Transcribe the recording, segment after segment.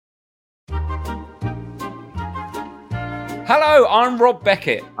Hello, I'm Rob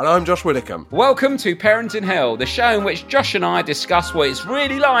Beckett. And I'm Josh Widdicombe. Welcome to Parent in Hell, the show in which Josh and I discuss what it's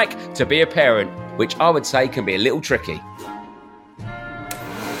really like to be a parent, which I would say can be a little tricky.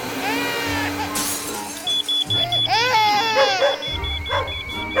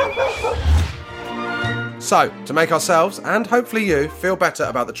 So, to make ourselves, and hopefully you, feel better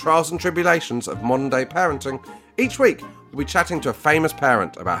about the trials and tribulations of modern-day parenting, each week we'll be chatting to a famous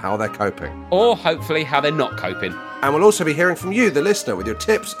parent about how they're coping. Or hopefully how they're not coping. And we'll also be hearing from you, the listener, with your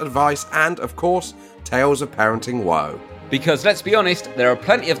tips, advice, and, of course, tales of parenting woe. Because, let's be honest, there are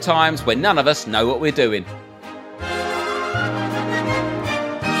plenty of times when none of us know what we're doing.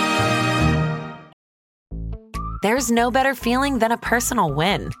 There's no better feeling than a personal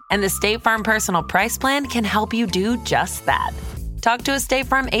win, and the State Farm Personal Price Plan can help you do just that. Talk to a State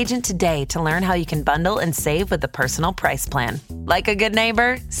Farm agent today to learn how you can bundle and save with the Personal Price Plan. Like a good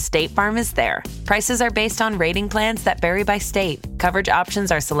neighbor, State Farm is there. Prices are based on rating plans that vary by state. Coverage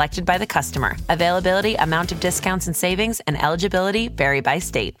options are selected by the customer. Availability, amount of discounts and savings, and eligibility vary by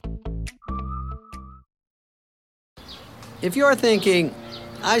state. If you're thinking,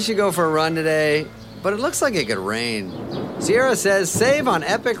 I should go for a run today, but it looks like it could rain, Sierra says save on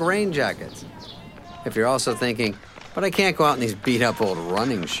Epic rain jackets. If you're also thinking, but I can't go out in these beat-up old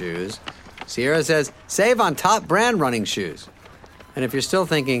running shoes, Sierra says save on top brand running shoes. And if you're still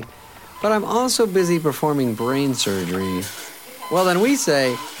thinking, but I'm also busy performing brain surgery, well then we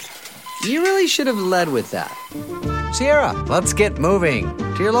say, you really should have led with that. Sierra, let's get moving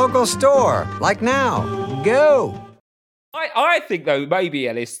to your local store, like now. Go! I think, though, maybe,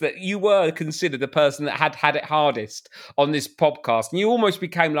 Ellis, that you were considered the person that had it hardest on this podcast. And you almost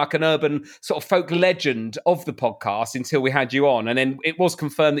became like an urban sort of folk legend of the podcast until we had you on. And then it was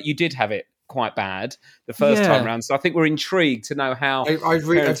confirmed that you did have it quite bad the first time around. So I think we're intrigued to know how...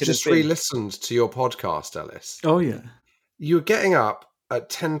 I've just re-listened to your podcast, Ellis. Oh, yeah. You were getting up at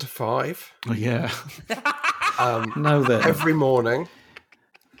 10 to 5. Oh, yeah. No, then. Every morning.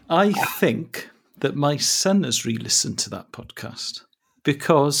 I think that my son has re-listened to that podcast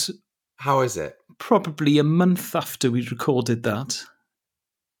because... How is it? Probably a month after we recorded that,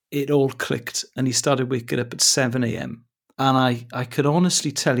 it all clicked and he started waking up at 7 a.m. And I could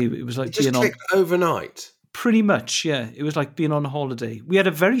honestly tell you it was like being on... It just clicked overnight? Pretty much, yeah. It was like being on a holiday. We had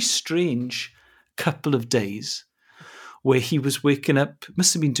a very strange couple of days where he was waking up,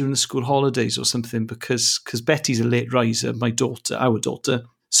 must have been during the school holidays or something, because Betty's a late riser, our daughter.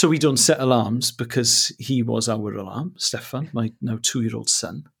 So we don't set alarms because he was our alarm, Stefan, my now 2-year-old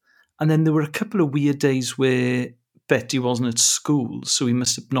son. And then there were a couple of weird days where Betty wasn't at school, so he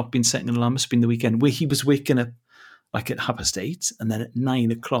must have not been setting an alarm, must have been the weekend, where he was waking up like at 8:30 and then at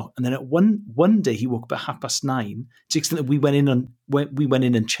 9 o'clock. And then at one day he woke up at 9:30 to the extent that we went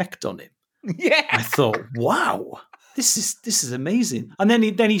in and checked on him. Yeah. I thought, wow, this is amazing. And then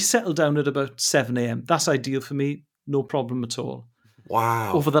he settled down at about 7 a.m. That's ideal for me, no problem at all.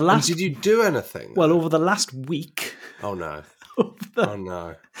 Wow. Over the last, and did you do anything? Well, over the last week. Oh, no. Oh,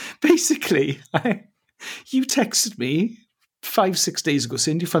 no. Basically, you texted me 5-6 days ago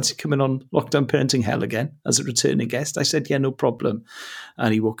saying, do you fancy coming on Lockdown Parenting Hell again as a returning guest? I said, yeah, no problem.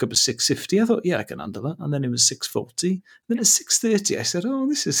 And he woke up at 6:50. I thought, yeah, I can handle that. And then it was 6:40. Then at 6:30, I said, oh,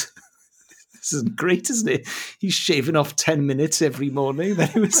 this isn't great, isn't it? He's shaving off 10 minutes every morning.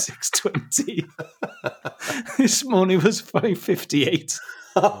 Then it was 6:20. This morning was 5:58.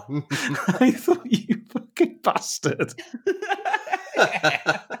 Oh, no. I thought, you fucking bastard.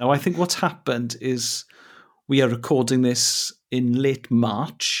 Now, I think what's happened is we are recording this in late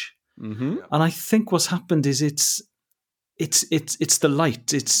March. Mm-hmm. And I think what's happened is it's the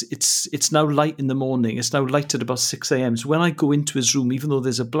light. It's now light in the morning. It's now light at about 6 a.m. So when I go into his room, even though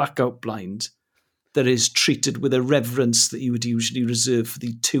there's a blackout blind, that is treated with a reverence that you would usually reserve for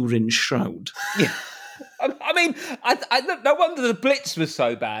the Turin shroud. Yeah. I mean, no wonder the Blitz was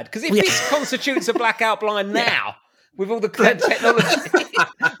so bad, because if this constitutes a blackout blind now, with all the technology,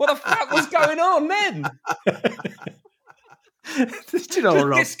 what the fuck was going on then? Do you know,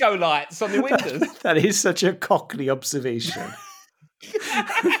 Rob, disco lights on the windows. That is such a Cockney observation.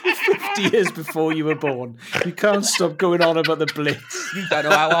 50 years before you were born. You can't stop going on about the Blitz. You don't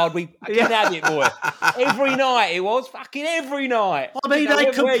know how hard we fucking had it, boy. Every night it was. Fucking every night. I mean, they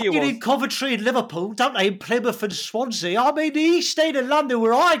compete in Coventry and Liverpool, don't they? In Plymouth and Swansea. I mean, the East End of London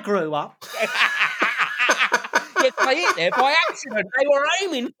where I grew up. Yes, they hit there by accident. They were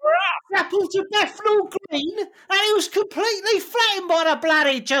aiming for us. Apple to Bethnal Green, and it was completely flattened by the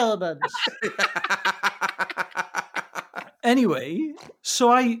bloody Germans. Anyway, so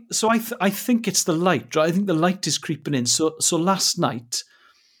I think it's the light, right? I think the light is creeping in. So last night,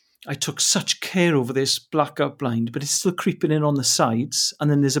 I took such care over this blackout blind, but it's still creeping in on the sides. And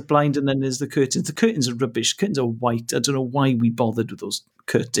then there's a blind, and then there's the curtains. The curtains are rubbish. Curtains are white. I don't know why we bothered with those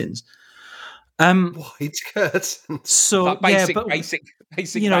curtains. White curtains. So Like basic, yeah, but basic,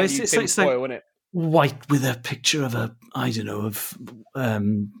 you know, value it's tinfoil, like isn't it? white with a picture of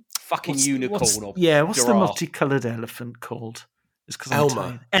Fucking unicorn what's or the giraffe. multicolored elephant called? It's 'cause I'm Elmer.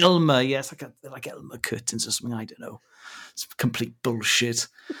 tired. Elmer, yes, like Elmer curtains or something. I don't know. It's complete bullshit.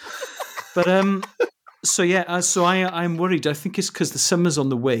 But so yeah, so I'm worried. I think it's because the summer's on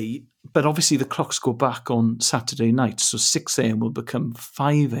the way, but obviously the clocks go back on Saturday night, so 6 a.m. will become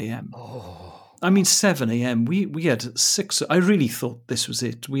 5 a.m. I mean 7 a.m. We had 6. I really thought this was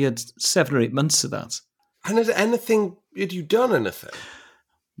it. We had 7 or 8 months of that. And had you done anything?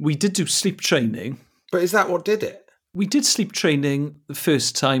 We did do sleep training. But is that what did it? We did sleep training the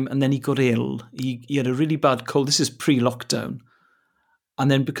first time, and then he got ill. He had a really bad cold. This is pre-lockdown. And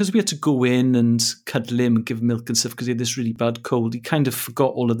then because we had to go in and cuddle him and give him milk and stuff because he had this really bad cold, he kind of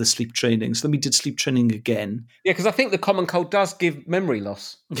forgot all of the sleep training. So then we did sleep training again. Yeah, because I think the common cold does give memory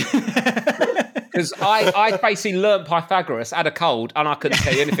loss. Because I basically learnt Pythagoras, had a cold, and I couldn't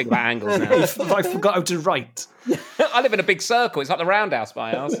tell you anything about angles now. I forgot how to write. I live in a big circle. It's like the roundhouse,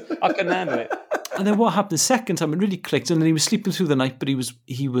 my house. I couldn't handle it. And then what happened the second time, it really clicked. And then he was sleeping through the night, but he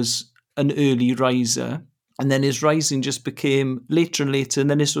was an early riser. And then his rising just became later and later. And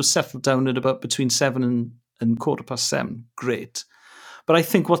then it sort of settled down at about between 7 and 7:15. Great. But I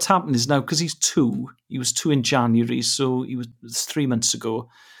think what's happened is now, because he's 2, he was 2 in January, so it was 3 months ago.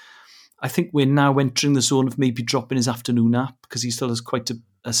 I think we're now entering the zone of maybe dropping his afternoon nap because he still has quite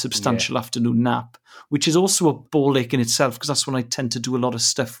a substantial afternoon nap, which is also a ball ache in itself because that's when I tend to do a lot of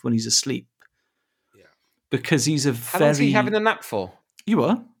stuff when he's asleep. Yeah. Because he's a How long's he having a nap for? You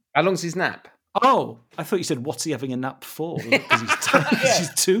are? How long's his nap? Oh, I thought you said, what's he having a nap for? Because he's,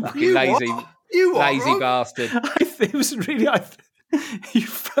 he's 2. Fucking lazy. You are lazy wrong. bastard. It was really... I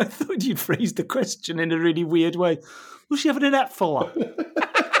thought you'd phrased the question in a really weird way. What's he having a nap for?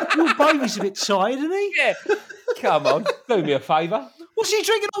 Your baby's a bit tired, isn't he? Yeah. Come on. Do me a favour. What's he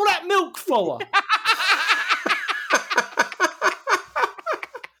drinking all that milk for?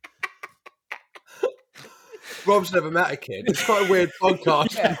 Rob's never met a kid. It's quite a weird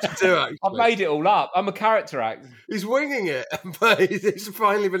podcast to do, actually. I've made it all up. I'm a character act. He's winging it, but it's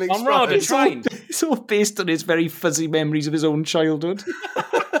finally been exposed. I'm rather trained. It's all based on his very fuzzy memories of his own childhood.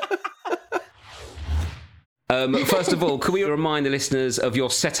 First of all, can we remind the listeners of your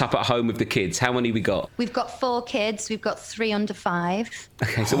setup at home with the kids? How many we got? We've got 4 kids. We've got 3 under 5.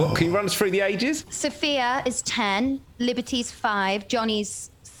 Okay, so what, can you run us through the ages? Sophia is 10. Liberty's 5. Johnny's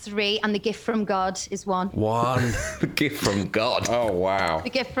 3. And the gift from God is 1. One. The gift from God. Oh, wow.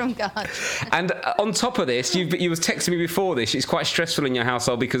 The gift from God. And on top of this, you was texting me before this, it's quite stressful in your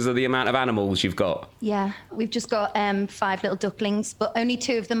household because of the amount of animals you've got. Yeah, we've just got 5 little ducklings, but only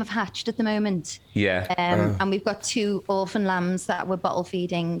 2 of them have hatched at the moment. Yeah. And we've got 2 orphan lambs that we're bottle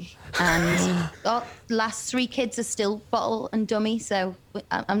feeding. And our last 3 kids are still bottle and dummy, so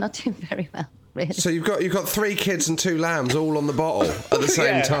I'm not doing very well. Really. So you've got 3 kids and 2 lambs all on the bottle at the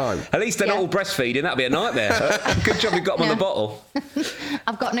same time. At least they're not all breastfeeding. That'd be a nightmare. Good job you got them on the bottle.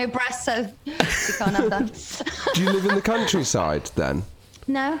 I've got no breasts, so we can't have that. Do you live in the countryside then?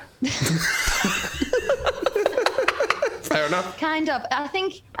 No. Fair enough. Kind of. I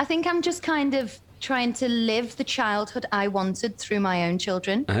think I'm just kind of trying to live the childhood I wanted through my own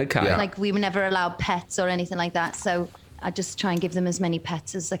children. Okay. Yeah. Like we were never allowed pets or anything like that, so I just try and give them as many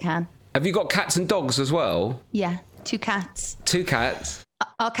pets as I can. Have you got cats and dogs as well? Yeah, 2 cats. 2 cats?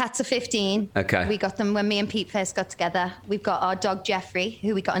 Our cats are 15. Okay. We got them when me and Pete first got together. We've got our dog Jeffrey,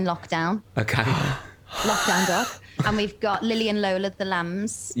 who we got in lockdown. Okay. Lockdown dog. And we've got Lily and Lola, the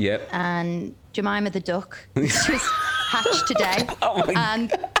lambs. Yep. And Jemima, the duck. She's just hatched today.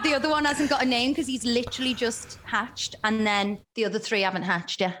 And the other one hasn't got a name because he's literally just hatched. And then the other 3 haven't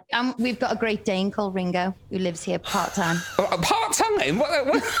hatched yet. And we've got a Great Dane called Ringo, who lives here part-time. Part-time?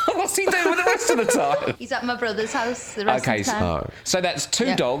 What's he doing with the rest of the time? He's at my brother's house the rest of the time. So that's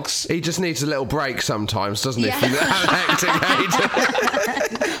 2 dogs. He just needs a little break sometimes, doesn't he? Yeah. From that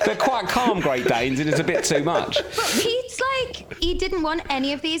hectic age. They're quite calm Great Danes and it's a bit too much. But Pete's like, he didn't want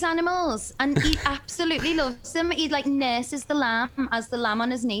any of these animals and he absolutely loves them. He like nurses the lamb, has the lamb on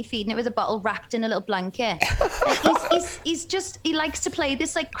his knee, feeding it with a bottle wrapped in a little blanket. He likes to play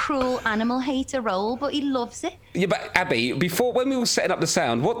this like cruel animal hater role, but he loves it. Yeah, but Abby, before when we were setting up the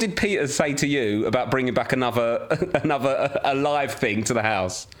sound, what did Peter say to you about bringing back another live thing to the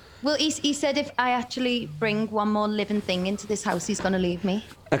house? Well, he said if I actually bring one more living thing into this house, he's going to leave me.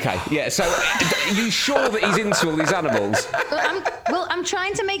 Okay, yeah. So, are you sure that he's into all these animals? I'm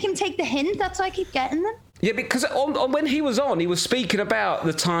trying to make him take the hint. That's why I keep getting them. Yeah, because on when he was on, he was speaking about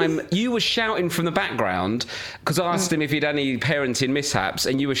the time you were shouting from the background, because I asked him if he'd any parenting mishaps,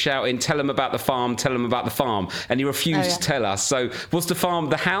 and you were shouting, tell him about the farm, and he refused to tell us. So was the farm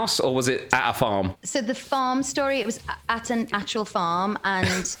the house, or was it at a farm? So the farm story, it was at an actual farm,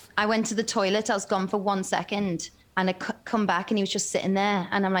 and I went to the toilet. I was gone for 1 second, and I come back, and he was just sitting there,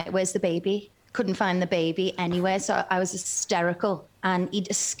 and I'm like, where's the baby? Couldn't find the baby anywhere, so I was hysterical. And he'd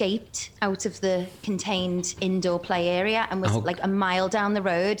escaped out of the contained indoor play area and was like a mile down the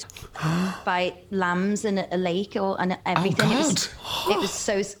road by lambs and a lake and everything. Oh, God. It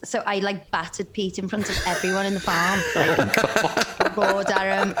was so I like battered Pete in front of everyone in the farm. Like, roared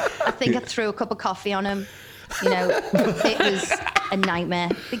at him. I think I threw a cup of coffee on him. You know, it was a nightmare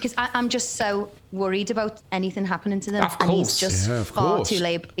because I'm just so worried about anything happening to them. Of course. And he's just far course. too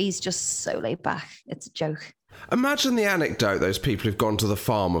laid. He's just so laid back. It's a joke. Imagine the anecdote those people who've gone to the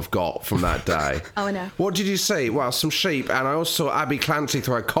farm have got from that day. Oh, I know. What did you see? Well, some sheep, and I also saw Abby Clancy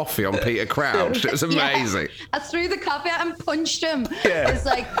throw a coffee on Peter Crouch. It was amazing. Yeah. I threw the coffee out and punched him. Yeah. It's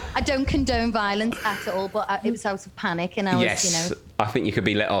like, I don't condone violence at all, but it was out of panic, and I was, Yes, I think you could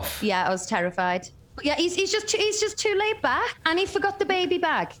be let off. Yeah, I was terrified. But yeah, he's just too laid back, and he forgot the baby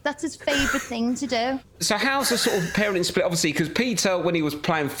bag. That's his favourite thing to do. So how's the sort of parenting split? Obviously, because Peter, when he was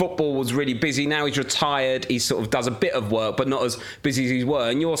playing football, was really busy. Now he's retired. He sort of does a bit of work, but not as busy as he were.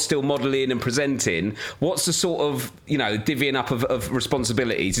 And you're still modelling and presenting. What's the sort of, divvying up of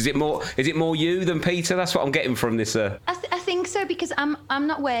responsibilities? Is it more you than Peter? That's what I'm getting from this. I think so, because I'm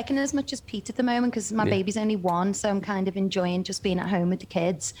not working as much as Pete at the moment because my baby's only 1, so I'm kind of enjoying just being at home with the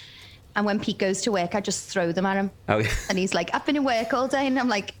kids. And when Pete goes to work, I just throw them at him. Oh, yeah. And he's like, I've been in work all day. And I'm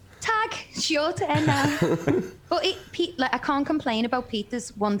like, tag, it's your turn now. But Pete, like, I can't complain about Pete. There's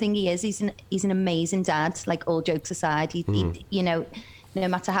one thing he is. He's an amazing dad, like, all jokes aside. He no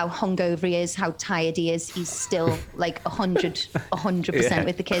matter how hungover he is, how tired he is, he's still like 100%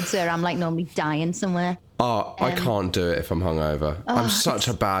 with the kids, where I'm like normally dying somewhere. Oh, I can't do it if I'm hungover. I'm such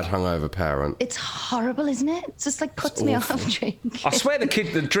a bad hungover parent. It's horrible, isn't it? It's just like cuts me off drinking. I swear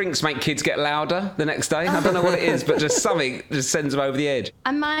the drinks make kids get louder the next day. I don't know what it is, but just something just sends them over the edge.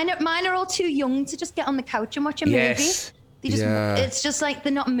 And mine are all too young to just get on the couch and watch a movie. It's just like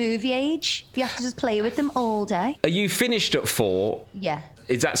they're not movie age. You have to just play with them all day. Are you finished at 4? Yeah.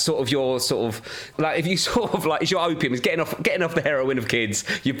 Is that sort of your like, if you sort of like, is your opium is getting off the heroin of kids?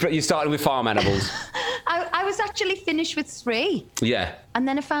 You're starting with farm animals. I was actually finished with 3. Yeah. And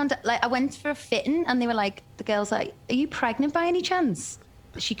then I found, like, I went for a fitting, and they were like, the girl's like, are you pregnant by any chance?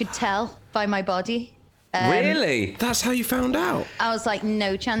 She could tell by my body. Really? That's how you found out? I was like,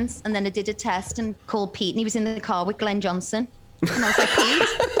 no chance. And then I did a test and called Pete, and he was in the car with Glenn Johnson. And I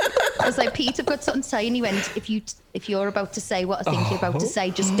was like, Pete, I've got something to say. And he went, if you're about to say what I think you're about to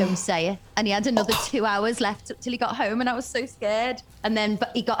say, just don't say it. And he had another 2 hours left till he got home, and I was so scared. And then,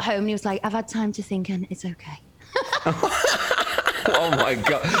 but he got home and he was like, I've had time to think, and it's okay. Oh my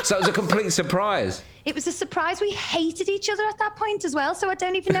God. So it was a complete surprise. It was a surprise. We hated each other at that point as well, so I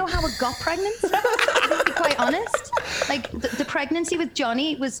don't even know how I got pregnant, to be quite honest. Like, the pregnancy with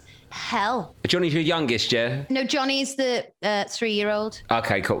Johnny was hell. Johnny's your youngest, yeah? No, Johnny's the 3-year-old.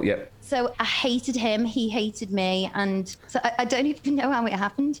 Okay, cool, yep. So I hated him, he hated me, and so I don't even know how it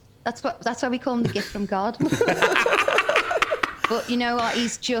happened. That's why we call him the gift from God. But you know what?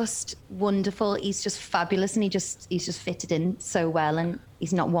 He's just wonderful. He's just fabulous, and he's just fitted in so well, and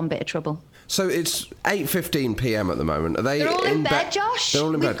he's not one bit of trouble. So it's 8:15 p.m. at the moment. Are they? They're all in bed, Josh. They're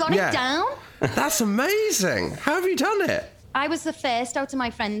all in bed. We've got it down. That's amazing. How have you done it? I was the first out of my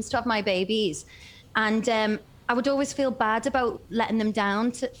friends to have my babies, and I would always feel bad about letting them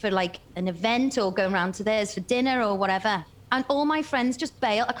down for like an event or going round to theirs for dinner or whatever. And all my friends just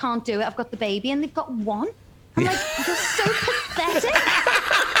bail. I can't do it. I've got the baby, and they've got 1. I'm like, you're so pathetic.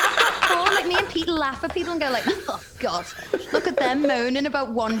 Like, me and Pete laugh at people and go like, oh God, look at them moaning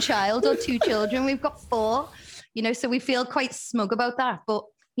about 1 child or 2 children. We've got 4, so we feel quite smug about that. But,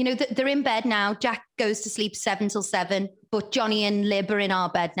 they're in bed now. Jack goes to sleep 7 till 7, but Johnny and Lib are in our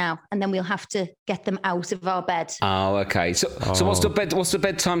bed now, and then we'll have to get them out of our bed. Oh, okay. So what's the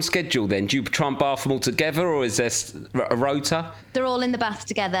bedtime schedule then? Do you try and bath them all together, or is there a rota? They're all in the bath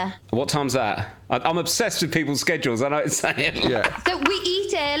together. What time's that? I'm obsessed with people's schedules. I know it's saying. Yeah. So we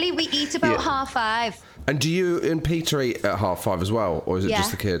eat early. We eat about 5:30. And do you and Peter eat at 5:30 as well, or is it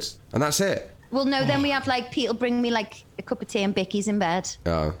just the kids? And that's it? Well, no, then we have Pete will bring me a cup of tea and Bicky's in bed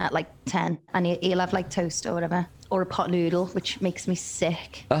at 10, and he'll have toast or whatever. or a pot noodle, which makes me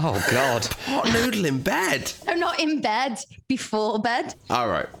sick. Oh, God. Hot noodle in bed. No, not in bed, before bed. All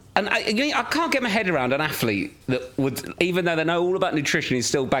right. And I can't get my head around an athlete that would, even though they know all about nutrition, is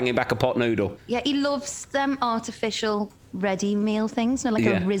still banging back a pot noodle. Yeah, he loves them artificial ready meal things. No, like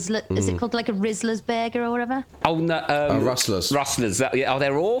Yeah. a Rizzler. Is it called like a Rizzler's burger or whatever? Oh, no. Rustlers. Rustlers.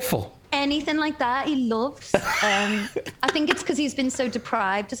 They're awful. Anything like that, he loves. I think it's because he's been so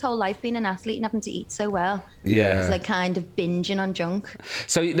deprived his whole life being an athlete and having to eat so well. Yeah. He's like kind of binging on junk.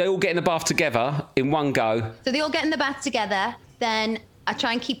 So they all get in the bath together in one go. So they all get in the bath together, then I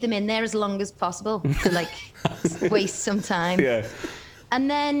try and keep them in there as long as possible to like waste some time. Yeah. And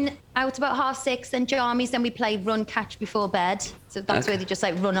then out about 6:30, then jammies, then we play run, catch before bed. So that's where they just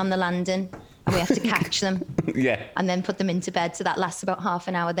like run on the landing and we have to catch them. Yeah. And then put them into bed. So that lasts about half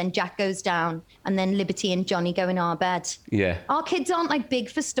an hour. Then Jack goes down and then Liberty and Johnny go in our bed. Yeah. Our kids aren't like big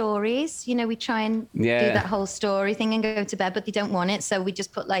for stories. You know, we try and do that whole story thing and go to bed, but they don't want it. So we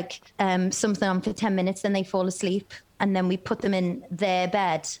just put like something on for 10 minutes, then they fall asleep. And then we put them in their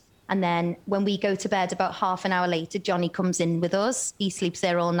bed. And then when we go to bed about half an hour later, Johnny comes in with us. He sleeps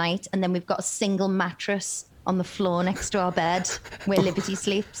there all night. And then we've got a single mattress on the floor next to our bed where Liberty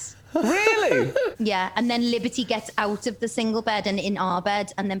sleeps. Really? Yeah. And then Liberty gets out of the single bed and in our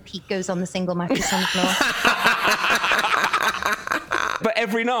bed. And then Pete goes on the single mattress on the floor. But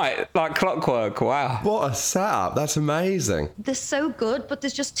every night, like clockwork. Wow. What a setup. That's amazing. They're so good, but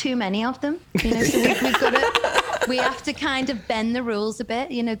there's just too many of them. You know, so we have to kind of bend the rules a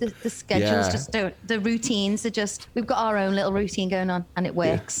bit. You know, the schedules just don't, the routines are just, we've got our own little routine going on and it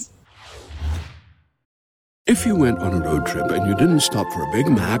works. If you went on a road trip and you didn't stop for a Big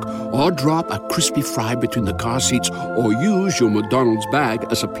Mac or drop a crispy fry between the car seats or use your McDonald's bag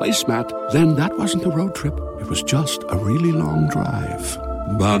as a placemat, then that wasn't a road trip. It was just a really long drive.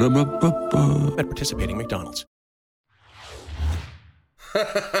 Ba-da-ba-ba-ba. At participating McDonald's.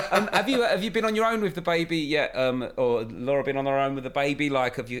 Have you been on your own with the baby yet? Or Laura been on her own with the baby?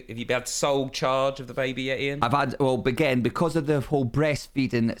 Like, have you had sole charge of the baby yet, Ian? I've had, well, again, because of the whole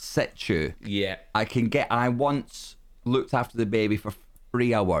breastfeeding situ, Yeah. I once looked after the baby for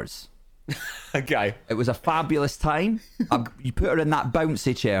 3 hours. Okay. It was a fabulous time. You put her in that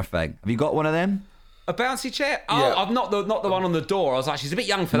bouncy chair thing. Have you got one of them? A bouncy chair? Oh, Yeah. I'm not the one on the door. I was like, she's a bit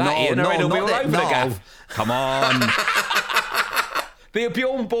young for that, Ian. It'll be all over the gaff. Come on. The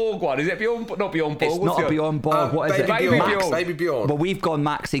Bjorn Borg one. Is it Bjorn? Not Bjorn Borg. It's not a Bjorn Borg. What is it? Baby Bjorn. Baby Bjorn. Well, we've gone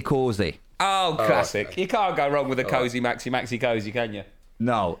Maxi Cozy. Oh, classic. You can't go wrong with a cozy maxi cozy, can you?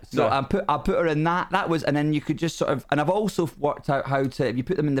 No. So No. I put her in that. That was, and then you could just sort of, and I've also worked out how to, if you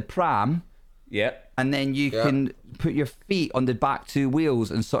put them in the pram, Yeah. and then you can put your feet on the back two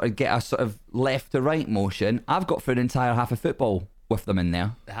wheels and sort of get a sort of left to right motion. I've got for an entire half of football with them in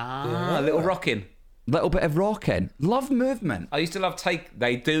there. A little rocking. Little bit of rocking. Love movement. I used to love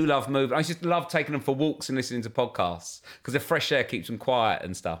they do love moving. I used to love taking them for walks and listening to podcasts because the fresh air keeps them quiet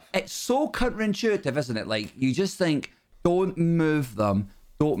and stuff. It's so counterintuitive, isn't it? Like, you just think, don't move them,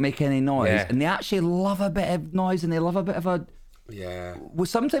 don't make any noise. Yeah. And they actually love a bit of noise and they love a bit of a... Yeah. Well,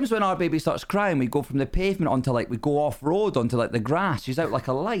 sometimes when our baby starts crying, we go from the pavement onto, like, we go off-road onto, like, the grass. She's out like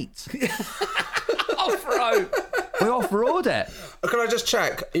a light. Off-road. We off-road it. Can I just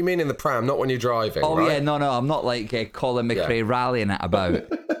check? You mean in the pram, not when you're driving, Oh, right? yeah, no, I'm not like Colin McRae rallying it about.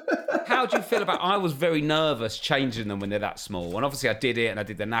 How do you feel about? I was very nervous changing them when they're that small, and obviously I did it, and I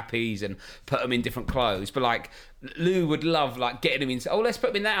did the nappies and put them in different clothes. But like Lou would love like getting them in. Oh, let's put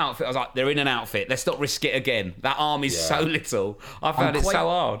them in that outfit. I was like, they're in an outfit. Let's not risk it again. That arm is so little. I found it so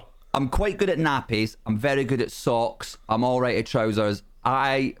hard. I'm quite good at nappies. I'm very good at socks. I'm all right at trousers.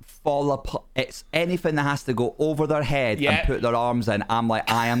 I fall apart. It's anything that has to go over their head and put their arms in. I'm like,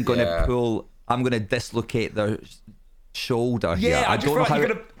 I am going to pull. I'm going to dislocate their shoulder. Yeah, I don't just feel know like how you're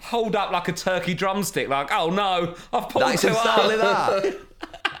going to hold up like a turkey drumstick. Like, oh no, I've pulled That's too exactly hard. that.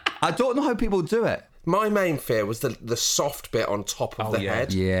 I don't know how people do it. My main fear was the soft bit on top of the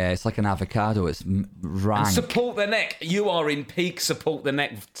head. Yeah, it's like an avocado. It's rank. And support the neck. You are in peak support the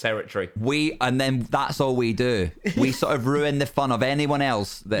neck territory. And then that's all we do. We sort of ruin the fun of anyone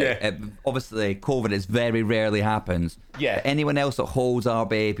else. That obviously, COVID is very rarely happens. Yeah. But anyone else that holds our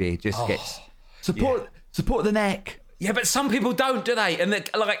baby just gets support the neck. Yeah, but some people don't, do they? And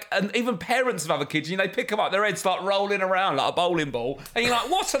and even parents of other kids, they pick them up, their heads start rolling around like a bowling ball, and you're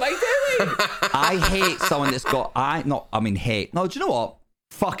like, what are they doing? I hate someone that's got hate. No, do you know what?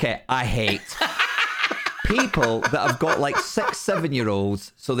 Fuck it, I hate people that have got like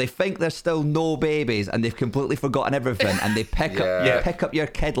 6-7-year-olds, so they think they're still no babies, and they've completely forgotten everything, and they pick up your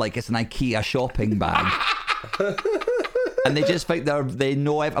kid like it's an IKEA shopping bag. And they just think they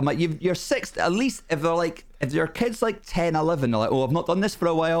know. I'm like, you're 6. At least if your kid's like 10, 11, they're like, oh, I've not done this for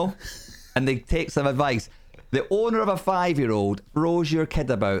a while, and they take some advice. The owner of a 5-year-old throws your kid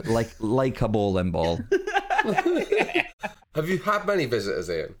about like a bowling ball. Have you had many visitors,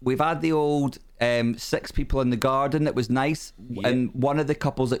 Ian? We've had the old 6 people in the garden. That was nice. Yeah. And one of the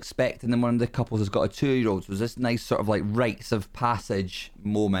couples expecting, and one of the couples has got a 2-year-old. So it was this nice sort of like rites of passage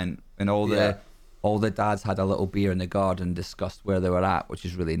moment, and all the dads had a little beer in the garden and discussed where they were at, which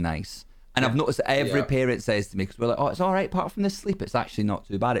is really nice. And I've noticed that every parent says to me, because we're like, oh, it's all right apart from the sleep. It's actually not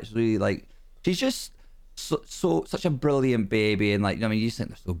too bad. It's really like, she's just such a brilliant baby, and like, I mean, you think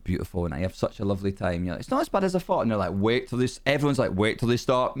they're so beautiful, and I have such a lovely time. You're like, it's not as bad as I thought, and they're like, everyone's like, wait till they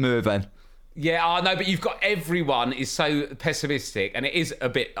start moving. Yeah, I know, but you've got everyone is so pessimistic, and it is a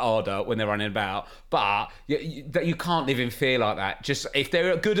bit harder when they're running about. But you can't live in fear like that. Just if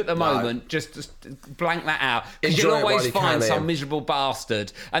they're good at the moment, just blank that out, because you'll always find some miserable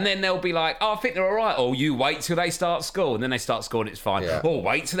bastard, and then they'll be like, "Oh, I think they're all right." Or you wait till they start school, and then they start school, and it's fine. Yeah. Or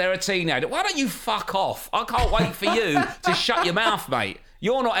wait till they're a teenager. Why don't you fuck off? I can't wait for you to shut your mouth, mate.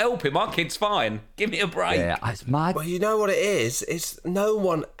 You're not helping. My kid's fine. Give me a break. Yeah, it's mad. Well, you know what it is? It's no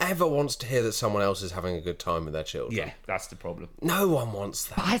one ever wants to hear that someone else is having a good time with their children. Yeah, that's the problem. No one wants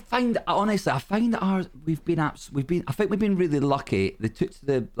that. But I find that we've been really lucky. They took to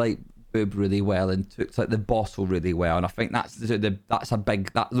the boob really well, and took to the bottle really well, and I think those are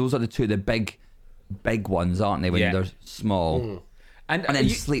the two of the big ones, aren't they? When they're small. Mm. And then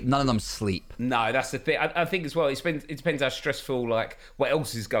sleep. None of them sleep. No, that's the thing. I think as well. It depends how stressful, like what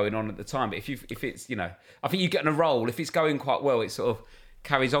else is going on at the time. But if it's I think you get on a roll. If it's going quite well, it sort of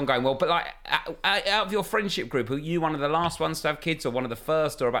carries on going well. But like out of your friendship group, are you one of the last ones to have kids, or one of the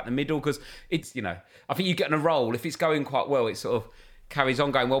first, or about the middle? Because it's I think you get on a roll. If it's going quite well, it sort of carries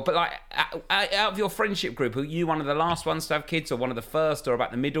on going well. But like out of your friendship group, are you one of the last ones to have kids, or one of the first, or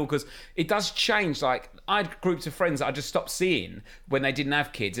about the middle? Because it does change. Like I had groups of friends that I just stopped seeing when they didn't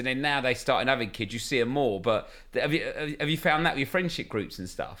have kids, and then now they started having kids, you see them more. But have you found that with your friendship groups and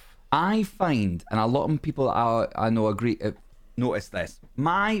stuff? I find, and a lot of people I know agree, notice this.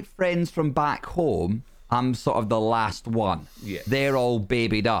 My friends from back home, I'm sort of the last one. Yeah. They're all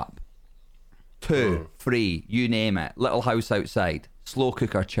babied up. 2, 3, you name it. Little house outside. Slow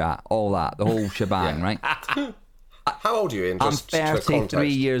cooker chat, all that, the whole shebang, right? How old are you, Ian? I'm 33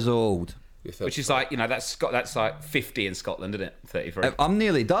 years old. Which is like, that's like 50 in Scotland, isn't it? 33. I'm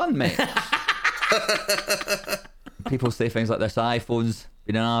nearly done, mate. People say things like this, iPhone's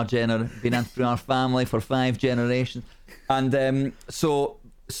been through our family for 5 generations. And so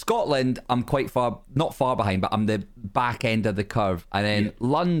Scotland, I'm not far behind, but I'm the back end of the curve. And then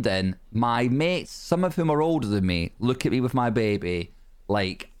London, my mates, some of whom are older than me, look at me with my baby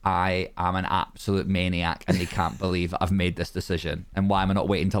like I am an absolute maniac, and they can't believe I've made this decision, and why am I not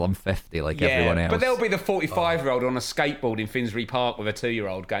waiting until I'm 50 like everyone else? But there'll be the 45-year-old on a skateboard in Finsbury Park with a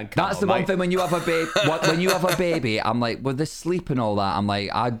 2-year-old going, that's the one thing when you have a baby. When you have a baby, I'm like, with the sleep and all that, I'm like,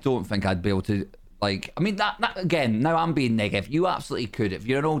 I don't think I'd be able to. Like, I mean, that again, now I'm being negative. You absolutely could. If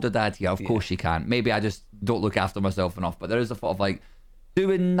you're an older dad, of course you can. Maybe I just don't look after myself enough. But there is a thought of like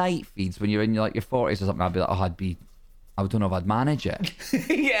doing night feeds when you're in your 40s or something. I'd be like, I don't know if I'd manage it.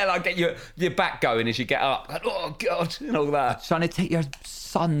 Yeah, like get your back going as you get up. Like, oh God, and all that. Trying to take your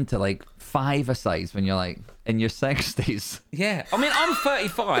son to like 5-a-sides when you're like in your 60s. Yeah, I mean, I'm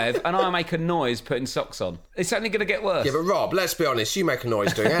 35 and I make a noise putting socks on. It's only going to get worse. Yeah, but Rob, let's be honest, you make a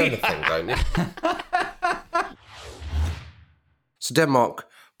noise doing anything, don't you? So Denmark,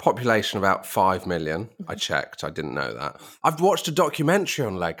 population about 5 million. I checked, I didn't know that. I've watched a documentary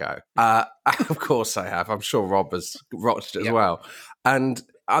on Lego. Of course I have. I'm sure Rob has watched it as well. And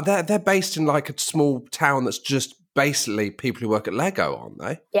they're based in like a small town that's just basically people who work at Lego, aren't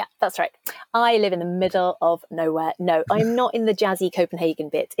they? Yeah, that's right. I live in the middle of nowhere. No, I'm not in the jazzy Copenhagen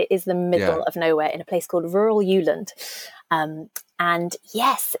bit. It is the middle of nowhere in a place called Rural Jylland. And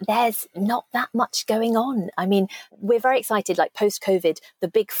yes, there's not that much going on. I mean, we're very excited, like post-COVID, the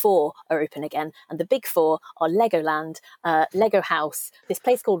big 4 are open again. And the big 4 are Legoland, Lego House, this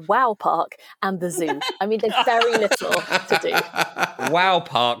place called Wow Park, and the zoo. I mean, there's very little to do. Wow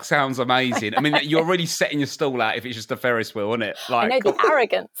Park sounds amazing. I mean, you're already setting your stall out if it's just a Ferris wheel, isn't it? Like, I know, the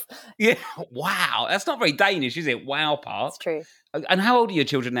arrogance. Yeah, wow. That's not very Danish, is it? Wow Park. It's true. And how old are your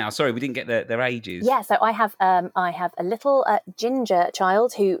children now? Sorry, we didn't get their ages. Yeah, so I have a little ginger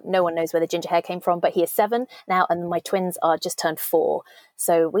child who no one knows where the ginger hair came from, but he is 7 now, and my twins are just turned 4.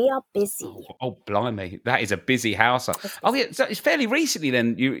 So we are busy. Oh, blimey. That is a busy house. Oh, yeah. So it's fairly recently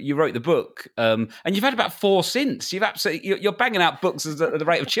then you wrote the book, and you've had about 4 since. You're banging out books at the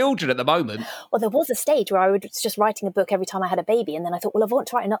rate of children at the moment. Well, there was a stage where I was just writing a book every time I had a baby. And then I thought, well,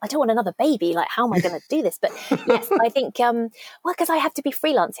 I don't want another baby. Like, how am I going to do this? But yes, I think, because I have to be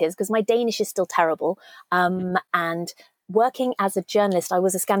freelance here, because my Danish is still terrible. And working as a journalist, I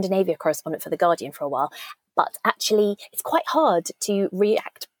was a Scandinavia correspondent for The Guardian for a while. But actually, it's quite hard to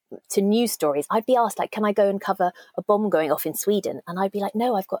react to news stories. I'd be asked, like, can I go and cover a bomb going off in Sweden? And I'd be like,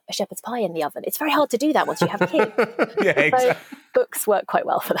 no, I've got a shepherd's pie in the oven. It's very hard to do that once you have kids. Yeah, exactly. So books work quite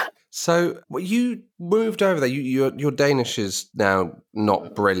well for that. So you moved over there. Your Danish is now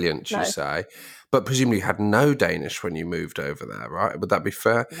not brilliant, you say, but presumably you had no Danish when you moved over there, right? Would that be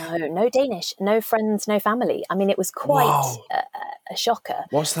fair? No Danish, no friends, no family. I mean, it was quite a shocker.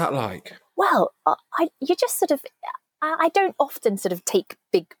 What's that like? Well, you just sort of, I don't often sort of take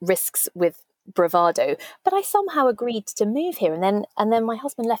big risks with bravado, but I somehow agreed to move here, and then my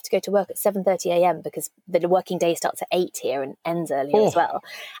husband left to go to work at 7:30 a.m. because the working day starts at 8 here and ends earlier as well.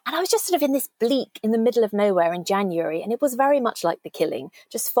 And I was just sort of in this bleak, in the middle of nowhere in January, and it was very much like The Killing,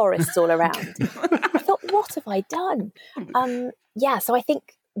 just forests all around. I thought, what have I done? So I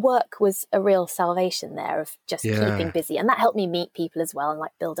think work was a real salvation there of just keeping busy, and that helped me meet people as well and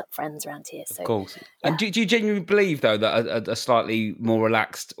like build up friends around here. So, of course. Yeah. And do you genuinely believe though that a slightly more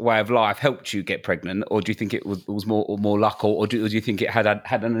relaxed way of life helped you get pregnant, or do you think it was more luck, or do you think it had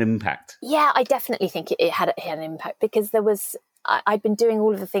an impact? Yeah, I definitely think it had an impact, because I'd been doing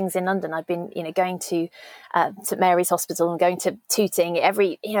all of the things in London. I'd been, going to St Mary's Hospital and going to Tooting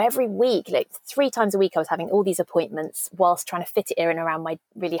every week, like 3 times a week. I was having all these appointments whilst trying to fit it in and around my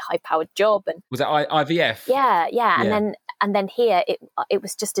really high-powered job. And was it IVF? Yeah. And then here it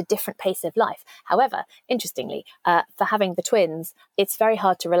was just a different pace of life. However, interestingly, for having the twins, it's very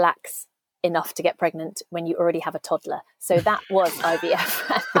hard to relax enough to get pregnant when you already have a toddler. So that was IVF.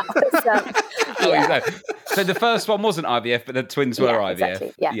 So the first one wasn't IVF, but the twins were IVF.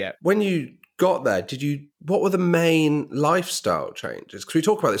 Exactly. Yeah. When you got there, what were the main lifestyle changes? Because we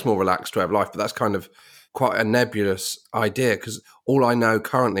talk about this more relaxed way of life, but that's kind of quite a nebulous idea, because all I know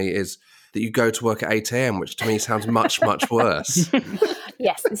currently is that you go to work at 8 a.m, which to me sounds much, much worse.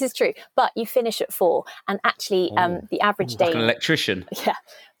 Yes, this is true. But you finish at 4, and actually the average Dane... Like an electrician. Yeah.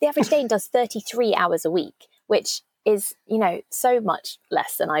 The average Dane does 33 hours a week, which is, so much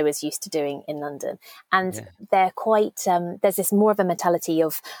less than I was used to doing in London. And they're quite... there's this more of a mentality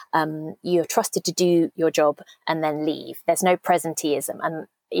of you're trusted to do your job and then leave. There's no presenteeism. And,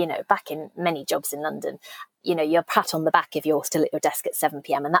 back in many jobs in London, you're pat on the back if you're still at your desk at 7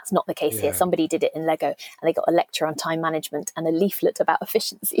 p.m. And that's not the case here. Somebody did it in Lego, and they got a lecture on time management and a leaflet about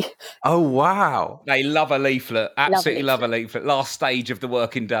efficiency. Oh, wow. They love a leaflet. Absolutely love a leaflet. Last stage of the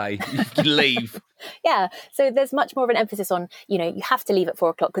working day. You can leave. Yeah. So there's much more of an emphasis on, you have to leave at 4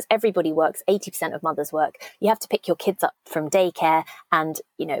 o'clock because everybody works. 80% of mothers work. You have to pick your kids up from daycare, and,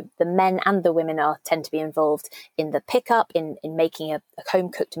 the men and the women tend to be involved in the pickup, in making a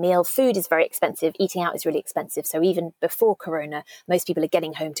home-cooked meal. Food is very expensive. Eating out is really expensive. So even before Corona, most people are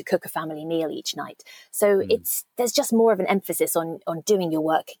getting home to cook a family meal each night. So there's just more of an emphasis on doing your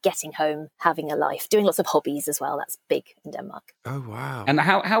work, getting home, having a life, doing lots of hobbies as well. That's big in Denmark. Oh, wow. And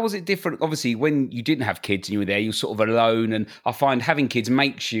how was it different? Obviously, when you didn't have kids and you were there, you were sort of alone. And I find having kids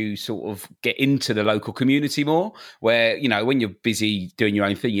makes you sort of get into the local community more, where, when you're busy doing your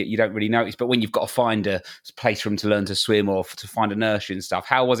own thing, you don't really notice. But when you've got to find a place for them to learn to swim or to find a nursery and stuff,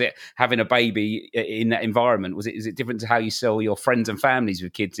 how was it having a baby in that environment? Is it different to how you saw your friends and families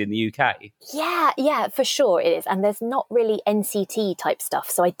with kids in the UK? Yeah, for sure it is. And there's not really NCT type stuff.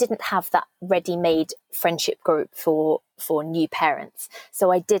 So I didn't have that ready-made friendship group for new parents.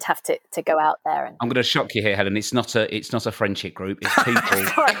 So I did have to go out there. And I'm going to shock you here, Helen. It's not a friendship group. It's people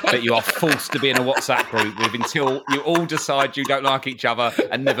that you are forced to be in a WhatsApp group with until you all decide you don't like each other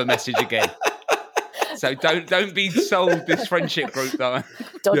and never message again. So don't be sold this friendship group, though.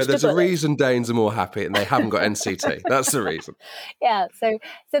 There's a reason Danes are more happy and they haven't got NCT. That's the reason. Yeah, so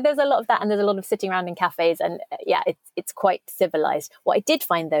there's a lot of that, and there's a lot of sitting around in cafes, and it's quite civilized. What I did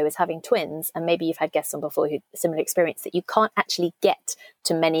find, though, is having twins, and maybe you've had guests on before who had a similar experience, that you can't actually get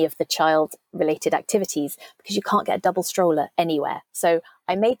to many of the child-related activities because you can't get a double stroller anywhere. So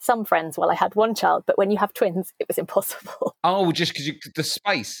I made some friends while I had one child, but when you have twins, it was impossible. Oh, just because the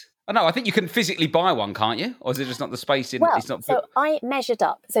space. Oh, no, I think you can physically buy one, can't you? Or is it just not the space in? Well, it's not. So I measured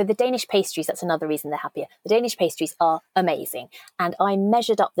up. So the Danish pastries, that's another reason they're happier. The Danish pastries are amazing. And I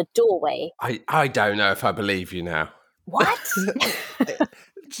measured up the doorway. I don't know if I believe you now. What?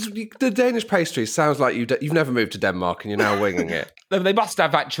 The Danish pastry sounds like you've never moved to Denmark and you're now winging it. They must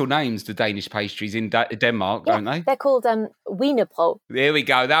have actual names, the Danish pastries in Denmark, don't they? They're called wienerbrød. Here we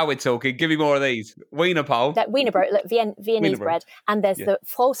go. Now we're talking. Give me more of these. Wienerbrød. That wienerbrød, like Viennese bread. And there's the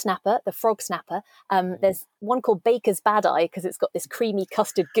frog snapper. There's one called Baker's Bad Eye because it's got this creamy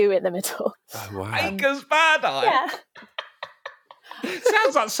custard goo in the middle. Oh, wow. Baker's Bad Eye? Yeah.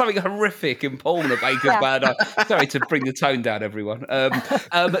 Sounds like something horrific in porn, a Baker's Bad Eye. Sorry to bring the tone down, everyone. So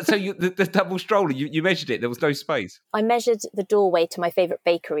the double stroller, you measured it. There was no space. I measured the doorway to my favourite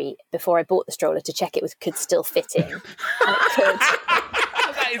bakery before I bought the stroller to check it could still fit in. And it could.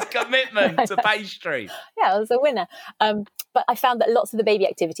 That is commitment to pastry. Yeah, I was a winner. But I found that lots of the baby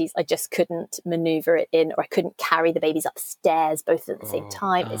activities, I just couldn't manoeuvre it in, or I couldn't carry the babies upstairs both at the same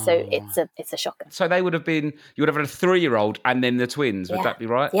time. So it's a shocker. So you would have had a 3-year-old and then the twins. Would that be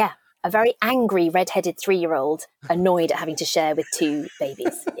right? Yeah. A very angry, red-headed 3-year-old, annoyed at having to share with 2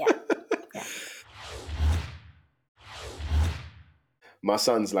 babies. Yeah. My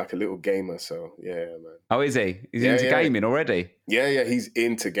son's like a little gamer, so yeah, man. Oh, is he? He's into gaming already? Yeah, he's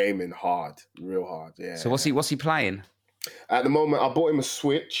into gaming hard, real hard, yeah. So what's he playing? At the moment, I bought him a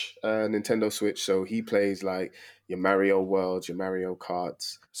Switch, Nintendo Switch, so he plays like your Mario Worlds, your Mario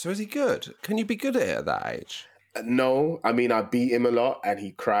Karts. So is he good? Can you be good at it at that age? No, I mean, I beat him a lot and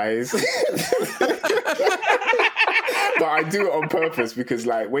he cries. But I do it on purpose because,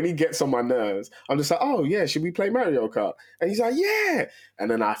 like, when he gets on my nerves, I'm just like, oh, yeah, should we play Mario Kart? And he's like, yeah. And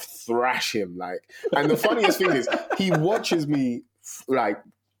then I thrash him, like. And the funniest thing is, he watches me, like,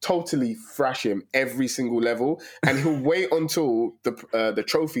 totally thrash him every single level. And he'll wait until the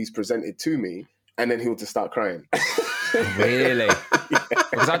trophy's presented to me, and then he'll just start crying. Really?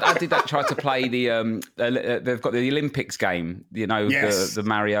 Because I did that. Try to play they've got the Olympics game, the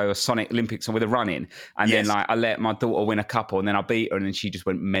Mario or Sonic Olympics with a running, and then like I let my daughter win a couple, and then I beat her, and then she just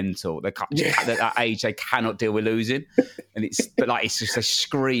went mental. At that age, they cannot deal with losing, and it's just they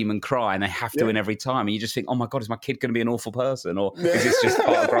scream and cry, and they have to win every time, and you just think, oh my god, is my kid going to be an awful person, or is this just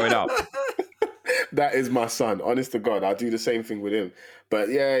part of growing up? That is my son. Honest to God, I do the same thing with him. But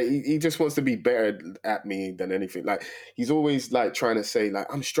yeah, he just wants to be better at me than anything. Like, he's always like trying to say like,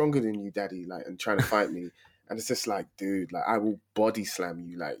 I'm stronger than you, daddy, like, and trying to fight me. And it's just like, dude, like, I will body slam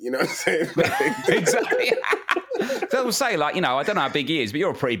you, like, you know what I'm saying? Like, exactly. So I will say, like, I don't know how big he is, but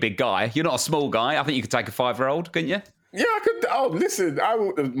you're a pretty big guy. You're not a small guy. I think you could take a 5-year-old, couldn't you? Yeah, I could. Oh, listen,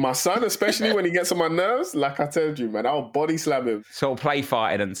 my son, especially when he gets on my nerves, like I told you, man, I'll body slam him. Sort of play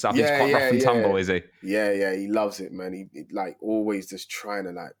fighting and stuff. He's quite rough and tumble, is he? Yeah, he loves it, man. He like always just trying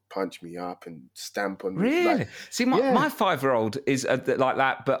to like punch me up and stamp on me. Really? Like, see, my 5-year-old is like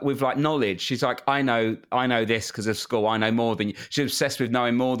that, but with like knowledge. She's like, I know this because of school. I know more than you. She's obsessed with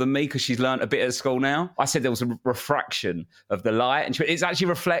knowing more than me because she's learnt a bit at school now. I said there was a refraction of the light, and it's actually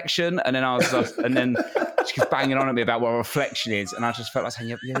reflection. And then and then she was banging on at me about what a reflection is, and I just felt like saying,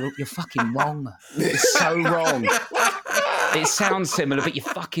 you're fucking wrong. It's so wrong. It sounds similar, but you're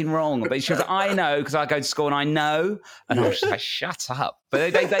fucking wrong. But she was like, I know, because I go to school and I know. And I was just like, shut up.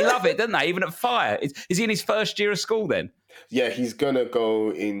 But they love it, don't they? Even at fire. Is he in his first year of school then? Yeah, he's going to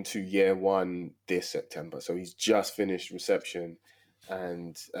go into year 1 this September. So he's just finished reception.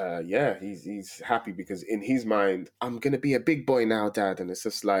 And he's happy because in his mind, I'm going to be a big boy now, Dad. And it's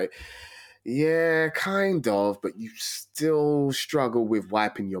just like, yeah, kind of, but you still struggle with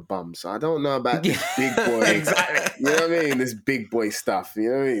wiping your bum. So I don't know about this big boy. Exactly. You know what I mean? This big boy stuff. You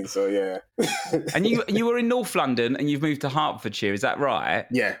know what I mean? So yeah. And you were in North London and you've moved to Hertfordshire. Is that right?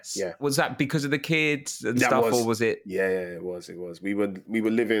 Yeah. Was that because of the kids and stuff, or was it? Yeah, it was. We were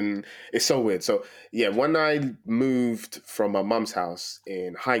living. It's so weird. So yeah, when I moved from my mum's house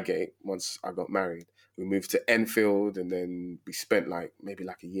in Highgate, once I got married, we moved to Enfield, and then we spent maybe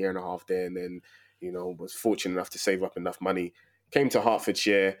a year and a half there, and then was fortunate enough to save up enough money. Came to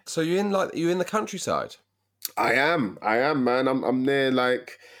Hertfordshire. So you in the countryside? I am, man. I'm near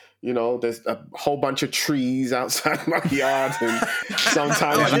there's a whole bunch of trees outside my yard, and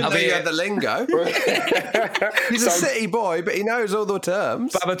sometimes I didn't know you had the lingo. He's a city boy, but he knows all the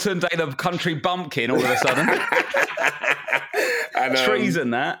terms. Baberton Day, the country bumpkin, all of a sudden. And, trees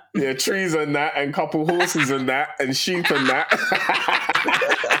and that. Yeah, trees and that, and couple horses and that, and sheep and that.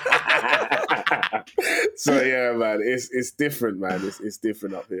 So yeah, man, it's different, man. It's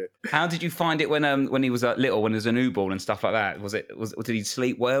different up here. How did you find it when he was little, when he was a newborn and stuff like that? Did he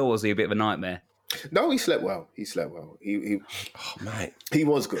sleep well, or was he a bit of a nightmare? No, he slept well. He mate, he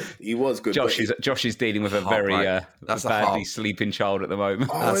was good. He was good. Josh is dealing with a very badly sleeping child at the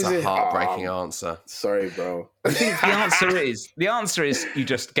moment. That's a heartbreaking answer. Sorry, bro. I think the answer is you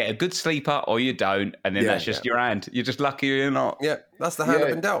just get a good sleeper or you don't, and then that's just your hand. You're just lucky you're not. Yeah, that's the hand I've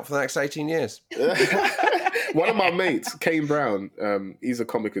been dealt for the next 18 years. One of my mates, Kane Brown, he's a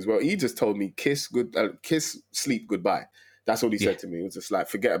comic as well. He just told me kiss, sleep, goodbye. That's what he said to me. It was just like,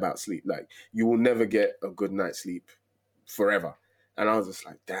 forget about sleep. Like, you will never get a good night's sleep forever. And I was just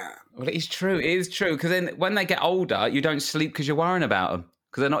like, damn. Well, it is true. It is true. Because then when they get older, you don't sleep because you're worrying about them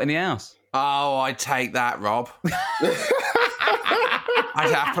because they're not in the house. Oh, I'd take that, Rob.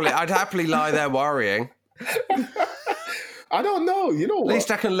 I'd happily lie there worrying. I don't know. You know what? At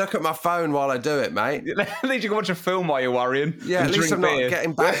least I can look at my phone while I do it, mate. At least you can watch a film while you're worrying. Yeah, at least I'm not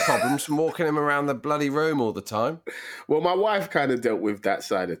getting back problems from walking him around the bloody room all the time. Well, my wife kind of dealt with that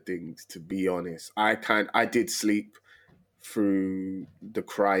side of things, to be honest. I did sleep through the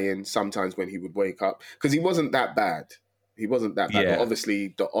crying sometimes when he would wake up because he wasn't that bad. But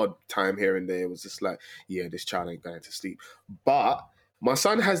obviously, the odd time here and there was just like, yeah, this child ain't going to sleep. But my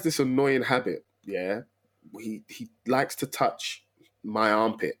son has this annoying habit, He likes to touch my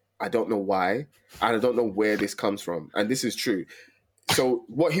armpit. I don't know why. I don't know where this comes from. And this is true. So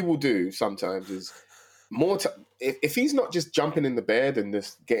what he will do sometimes is if he's not just jumping in the bed and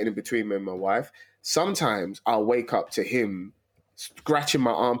just getting in between me and my wife, sometimes I'll wake up to him scratching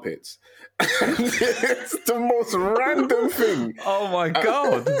my armpits. It's the most random thing. Oh my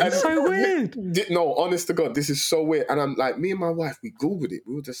God. It's so weird. No, honest to God, this is so weird. And I'm like, me and my wife, we Googled it.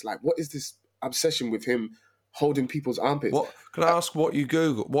 We were just like, what is this obsession with him holding people's armpits? Can I ask what you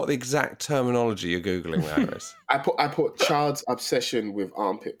Google? What the exact terminology you're Googling there is? I put child's obsession with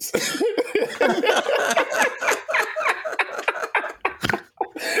armpits.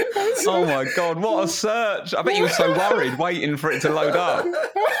 Oh my God, what a search. I bet you were so worried waiting for it to load up.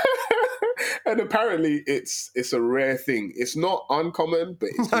 And apparently it's a rare thing. It's not uncommon, but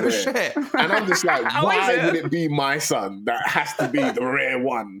it's rare. Shit. And I'm just like, why would it be my son? That has to be the rare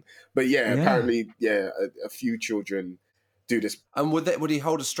one. But apparently, a few children do this. And would he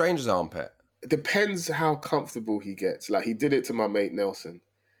hold a stranger's armpit? It depends how comfortable he gets. Like, he did it to my mate Nelson.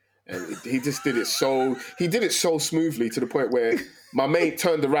 And he just did it so smoothly to the point where my mate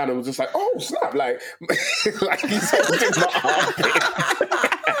turned around and was just like, oh, snap. Like he's holding my armpit.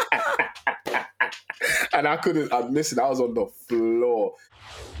 And I couldn't listen. I was on the floor.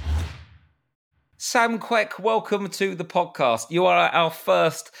 Sam Quek, welcome to the podcast. You are our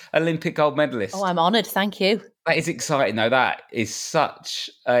first Olympic gold medalist. Oh, I'm honoured. Thank you. That is exciting, though. That is such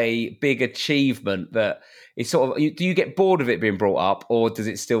a big achievement that it's sort of... Do you get bored of it being brought up, or does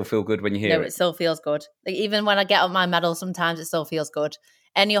it still feel good when you hear it? No, it still feels good. Like, even when I get on my medal, sometimes it still feels good.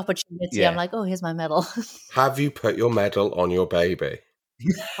 Any opportunity, I'm like, oh, here's my medal. Have you put your medal on your baby?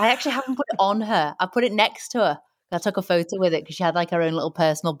 I actually haven't put it on her. I put it next to her. I took a photo with it because she had like her own little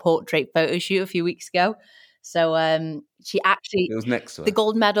personal portrait photo shoot a few weeks ago. So she actually... It was next to her. The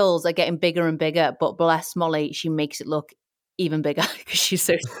gold medals are getting bigger and bigger, but bless Molly, she makes it look even bigger because she's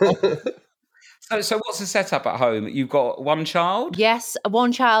so small. So what's the setup at home? You've got one child? Yes,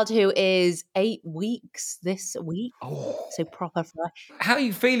 one child who is 8 weeks this week. Oh. So proper fresh. How are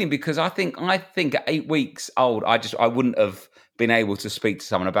you feeling? Because I think at 8 weeks old, I wouldn't have been able to speak to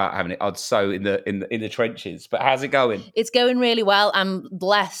someone about having it. I'd so in the trenches. But how's it going? It's going really well. I'm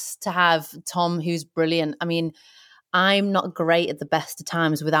blessed to have Tom, who's brilliant. I mean, I'm not great at the best of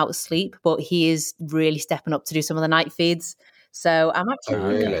times without sleep, but he is really stepping up to do some of the night feeds. So I'm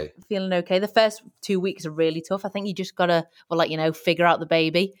actually feeling okay. The first 2 weeks are really tough. I think you just got to, figure out the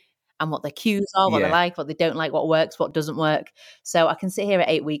baby and what their cues are, what they like, what they don't like, what works, what doesn't work. So I can sit here at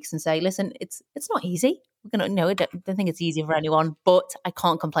 8 weeks and say, listen, it's not easy. I don't think it's easy for anyone, but I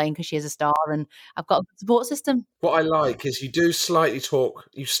can't complain because she is a star and I've got a good support system. What I like is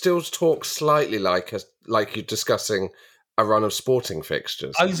you still talk slightly like you're discussing a run of sporting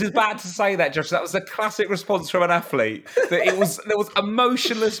fixtures. I was about to say that, Josh. That was a classic response from an athlete. That there was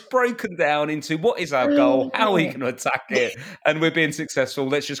emotionless, broken down into what is our goal, how are we going to attack it, and we're being successful.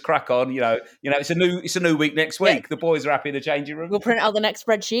 Let's just crack on. It's a new week next week. Yeah. The boys are happy in the changing room. We'll print out the next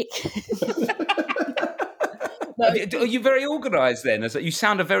spreadsheet. Are you very organised then? You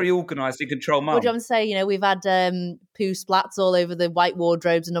sound a very organised and controlled mum. What do you want to say? We've had poo splats all over the white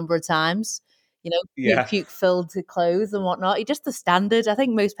wardrobes a number of times. Puke-filled clothes and whatnot. Just the standard. I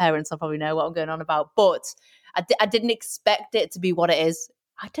think most parents will probably know what I'm going on about. But I didn't expect it to be what it is.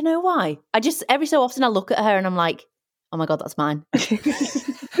 I don't know why. I just, every so often I look at her and I'm like, oh my God, that's mine.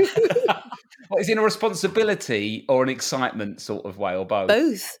 Is it a responsibility or an excitement sort of way, or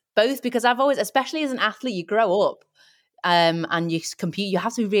both? Both, because I've always, especially as an athlete, you grow up and you compete, you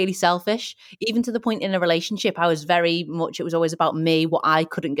have to be really selfish. Even to the point in a relationship, I was very much, it was always about me, what I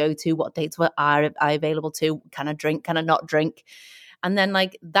couldn't go to, what dates were I available to, can I drink, can I not drink? And then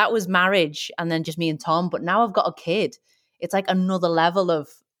like that was marriage and then just me and Tom. But now I've got a kid. It's like another level of,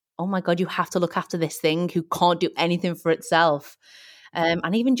 oh my God, you have to look after this thing who can't do anything for itself.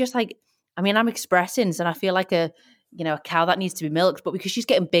 And even just like, I mean, I'm expressing, and I feel like a cow that needs to be milked, but because she's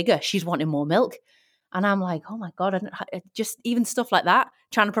getting bigger, she's wanting more milk. And I'm like, oh my God, just even stuff like that,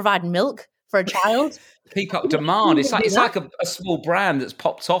 trying to provide milk for a child. Keep up demand. It's like a small brand that's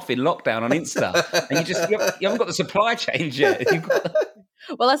popped off in lockdown on Insta. And you haven't got the supply chain yet.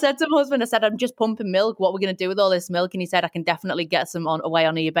 Well, I said to my husband, I'm just pumping milk. What are we going to do with all this milk? And he said, I can definitely get some away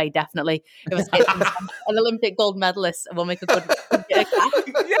on eBay, definitely. It was an Olympic gold medalist. We'll make a good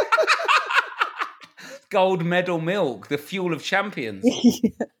gold medal milk, the fuel of champions.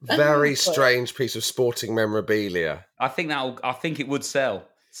 Very strange piece of sporting memorabilia. I think it would sell.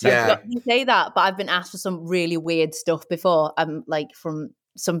 So you say that, but I've been asked for some really weird stuff before. Like from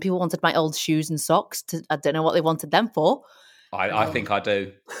some people wanted my old shoes and socks. I don't know what they wanted them for. I think I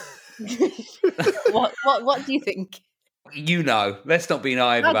do. What do you think? Let's not be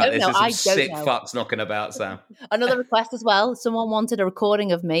naive about this. There's some sick fucks knocking about, Sam. Another request as well. Someone wanted a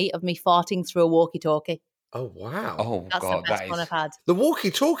recording of me farting through a walkie-talkie. Oh, wow. Oh, that's God, the best one I've had. The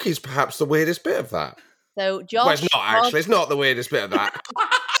walkie-talkie is perhaps the weirdest bit of that. So, Josh... Well, it's not, actually. It's not the weirdest bit of that.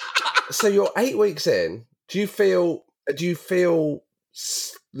 So you're 8 weeks in. Do you feel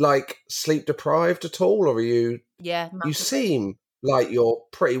like sleep deprived at all? Or are you... Yeah. Massively. You seem like you're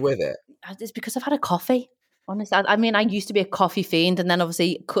pretty with it. It's because I've had a coffee. Honestly, I mean, I used to be a coffee fiend and then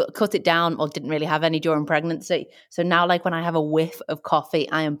obviously cut it down or didn't really have any during pregnancy. So now, like, when I have a whiff of coffee,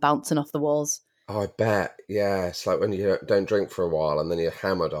 I am bouncing off the walls. Oh, I bet. Yeah, it's like when you don't drink for a while and then you're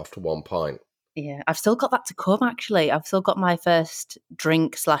hammered after one pint. Yeah, I've still got that to come, actually. I've still got my first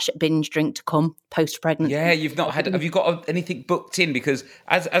drink/binge drink to come post-pregnancy. Yeah, have you got anything booked in? Because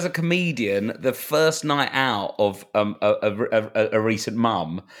as a comedian, the first night out of a recent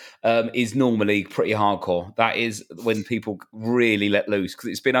mum is normally pretty hardcore. That is when people really let loose, because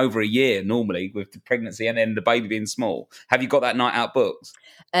it's been over a year normally with the pregnancy and then the baby being small. Have you got that night out booked?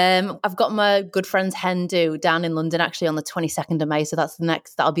 I've got my good friend's hen do down in London actually on the 22nd of May, so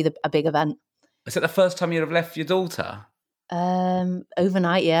that'll be a big event. Is it the first time you'd have left your daughter?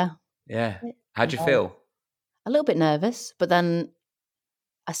 Overnight, yeah. Yeah. How'd you feel? A little bit nervous, but then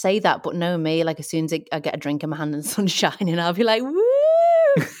I say that, but know me, like as soon as I get a drink in my hand and the sun's shining, I'll be like, woo!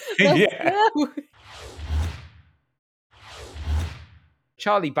 Yeah.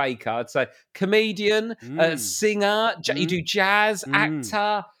 Charlie Baker, I'd say comedian, singer, you do jazz,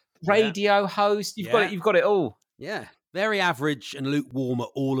 actor, radio host. You've got it all. Yeah. Very average and lukewarm at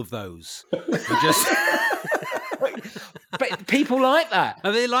all of those. But people like that.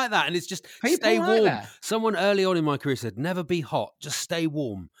 And they like that. And it's just people stay like warm. That. Someone early on in my career said, never be hot. Just stay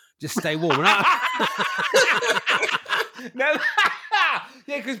warm. Just stay warm. No.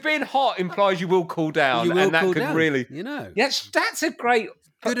 Yeah, because being hot implies you will cool down. And that could really... Yes, that's a great...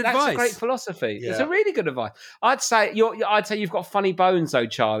 Good That's advice. A great philosophy. Yeah. It's a really good advice. I'd say you've got funny bones, though,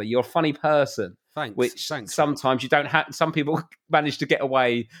 Charlie. You're a funny person. Thanks. Which sometimes you don't have. Some people manage to get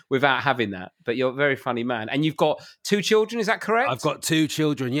away without having that. But you're a very funny man, and you've got 2 children. Is that correct? I've got 2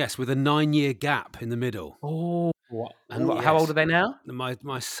 children. Yes, with a 9-year gap in the middle. Oh, how old are they now?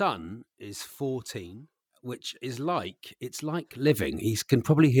 My son is 14, which is like living. He can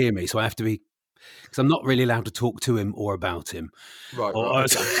probably hear me, so I have to be. Because I'm not really allowed to talk to him or about him. Right.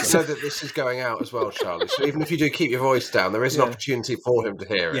 So that this is going out as well, Charlie. So even if you do keep your voice down, there is an opportunity for him to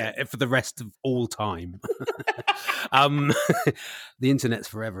hear it. Yeah, for the rest of all time. The internet's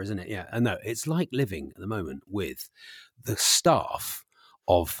forever, isn't it? Yeah. No, it's like living at the moment with the staff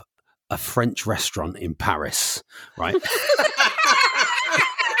of a French restaurant in Paris, right?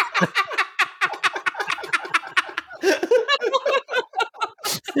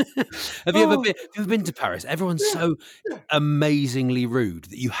 Have you ever been to Paris? Everyone's so amazingly rude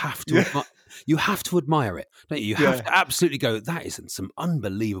that you have to admire it, don't you? You have to absolutely go, that is some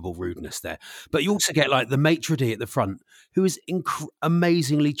unbelievable rudeness there. But you also get like the maitre d' at the front who is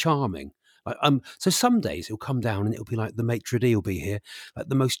amazingly charming So some days he'll come down and it'll be like the maitre d' will be here, like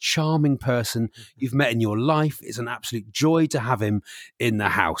the most charming person you've met in your life. It's an absolute joy to have him in the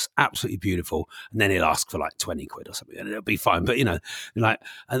house. Absolutely beautiful. And then he'll ask for like 20 quid or something and it'll be fine. But,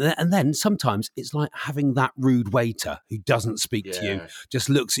 and then sometimes it's like having that rude waiter who doesn't speak to you, just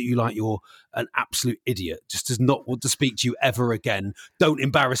looks at you like you're an absolute idiot, just does not want to speak to you ever again. Don't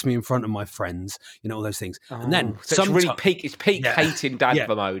embarrass me in front of my friends, all those things. And then so it's really peak hating dad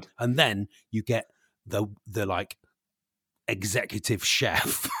mode. And then you get the like executive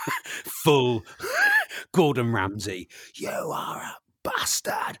chef, full Gordon Ramsay. You are a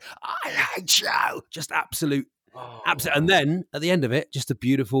bastard. I hate you. Just absolute. And then at the end of it, just a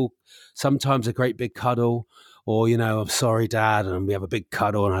beautiful, sometimes a great big cuddle. Or, I'm sorry, Dad, and we have a big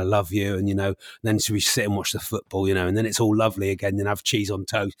cuddle and I love you. And, then we sit and watch the football, and then it's all lovely again and have cheese on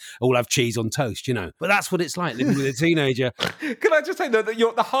toast. All have cheese on toast, But that's what it's like living with a teenager. Can I just say that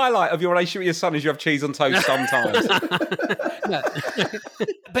the highlight of your relationship with your son is you have cheese on toast sometimes?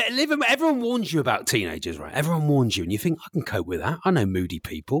 But everyone warns you about teenagers, right? Everyone warns you and you think, I can cope with that. I know moody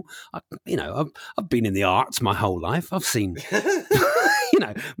people. I've been in the arts my whole life. I've seen,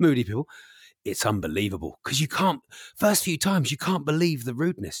 moody people. It's unbelievable because first few times you can't believe the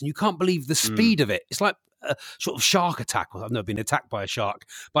rudeness and you can't believe the speed of it. It's like a sort of shark attack. Well, I've never been attacked by a shark,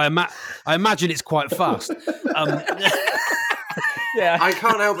 but I imagine it's quite fast. Yeah, I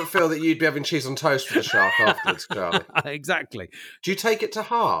can't help but feel that you'd be having cheese on toast with a shark afterwards, Charlie. Exactly. Do you take it to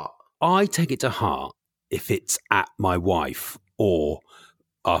heart? I take it to heart if it's at my wife or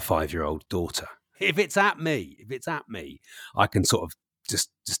our 5-year-old daughter. If it's at me, I can sort of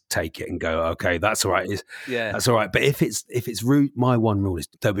just take it and go, okay, that's all right. That's all right. But if it's rude, my one rule is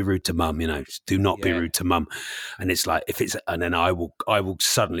don't be rude to mum. Just do not be rude to mum. And it's like and then I will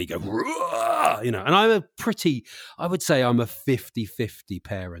suddenly go, and I would say I'm a 50-50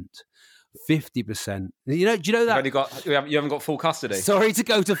 parent. 50%. Do you know that you haven't got full custody? Sorry to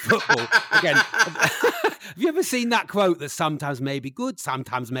go to football again. Have you ever seen that quote that sometimes may be good,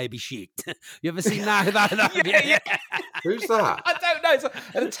 sometimes may be shit? You ever seen that? Yeah. Who's that? I don't know. It's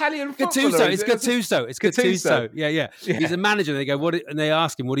an Italian footballer. Gattuso. It's Gattuso. Yeah. He's a manager. And they go, and they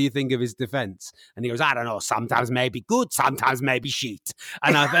ask him, what do you think of his defence? And he goes, I don't know. Sometimes may be good, sometimes may be shit.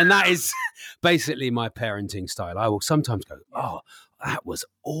 And that is basically my parenting style. I will sometimes go, oh, that was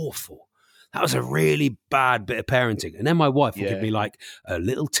awful. That was a really bad bit of parenting. And then my wife will give me like a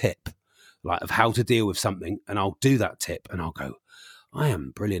little tip, like of how to deal with something. And I'll do that tip and I'll go, I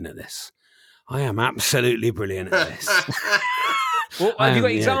am brilliant at this. I am absolutely brilliant at this. Well, have you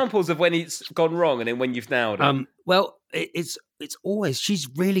got examples of when it's gone wrong and then when you've nailed it? Well, it's always, she's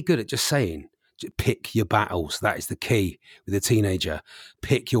really good at just saying, pick your battles. That is the key with a teenager.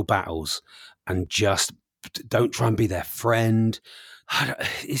 Pick your battles and just don't try and be their friend.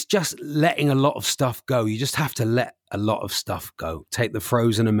 It's just letting a lot of stuff go. You just have to let a lot of stuff go. Take the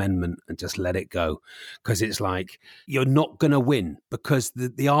Frozen Amendment and just let it go. Because it's like, you're not going to win because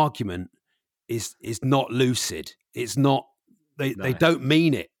the argument is not lucid. It's not, they don't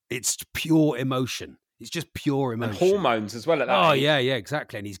mean it. It's pure emotion. It's just pure emotion. And hormones as well at that Oh, age. yeah,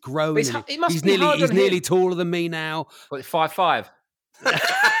 exactly. And he's growing. He's nearly taller than me now. What, 5'5"?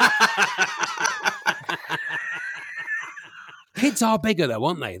 Kids are bigger though,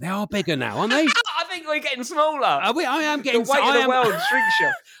 aren't they? They are bigger now, aren't they? I think we're getting smaller. I am getting the weight of the world shrinks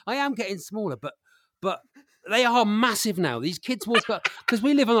you. I am getting smaller, but they are massive now. These kids walk up because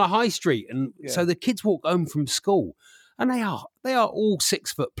we live on a high street, and so the kids walk home from school, and they are all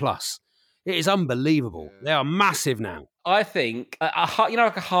 6 foot plus. It is unbelievable. They are massive now. I think, like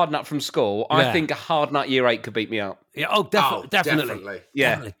a hard nut from school, I think a hard nut year 8 could beat me up. Yeah, definitely. Yeah.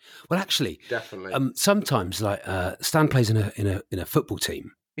 Definitely. Well, actually, definitely. Sometimes, like Stan plays in a football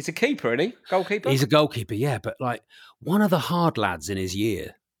team. He's a keeper, isn't he? Goalkeeper? He's a goalkeeper, yeah. But like one of the hard lads in his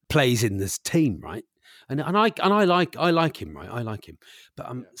year plays in this team, right? And I like him, right? I like him, but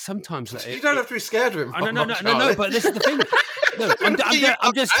sometimes you don't have to be scared of him. No. But this is the thing. No, I'm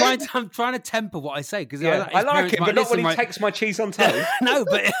just trying to temper what I say because I like him, but not when he takes my cheese on toast. No,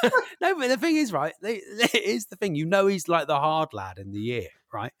 but the thing is, right? Here's the thing. He's like the hard lad in the year,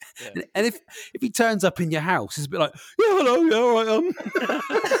 right? Yeah. And if he turns up in your house, it's a bit like, yeah, hello, yeah, all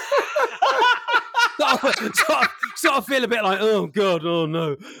right, sort of feel a bit like, oh God, oh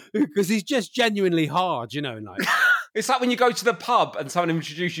no, because he's just genuinely hard, like. It's like when you go to the pub and someone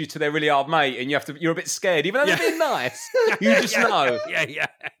introduces you to their really hard mate, and you're a bit scared, even though they're being nice. You just know. Yeah.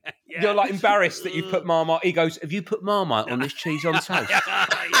 You're like embarrassed that you put Marmite. He goes, "Have you put Marmite on this cheese on toast?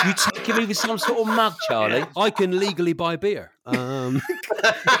 You taking me with some sort of mug, Charlie? I can legally buy beer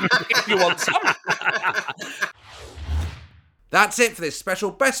if you want some." That's it for this special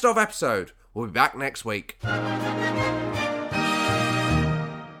Best Of episode. We'll be back next week.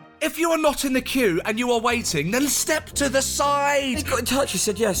 If you are not in the queue and you are waiting, then step to the side. He got in touch. He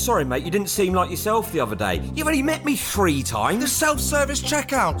said, yeah, sorry, mate, you didn't seem like yourself the other day. You've only met me 3 times. The self-service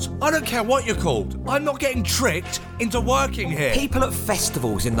checkout. I don't care what you're called. I'm not getting tricked into working here. People at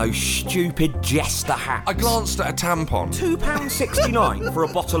festivals in those stupid jester hats. I glanced at a tampon. £2.69 for a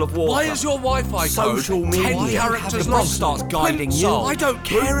bottle of water. Why is your Wi-Fi code social media 10 characters the long? starts guiding you. I don't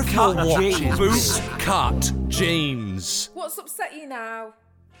care if you're watching. Boot cut jeans. What's upset you now?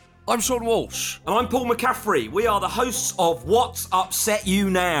 I'm Sean Walsh. And I'm Paul McCaffrey. We are the hosts of What's Upset You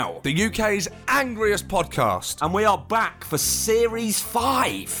Now, the UK's angriest podcast. And we are back for Series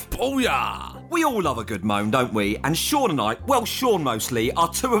 5. Booyah! We all love a good moan, don't we? And Sean and I, well, Sean mostly,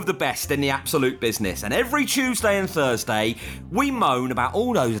 are 2 of the best in the absolute business. And every Tuesday and Thursday, we moan about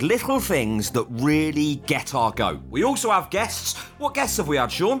all those little things that really get our goat. We also have guests. What guests have we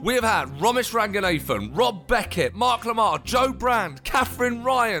had, Sean? We have had Romesh Ranganathan, Rob Beckett, Mark Lamar, Joe Brand, Catherine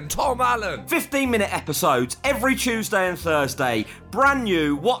Ryan, Tom Allen. 15-minute episodes every Tuesday and Thursday. Brand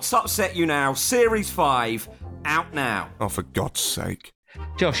new What's Upset You Now, Series 5, out now. Oh, for God's sake.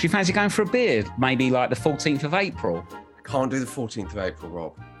 Josh, you fancy going for a beer? Maybe like the 14th of April? Can't do the 14th of April,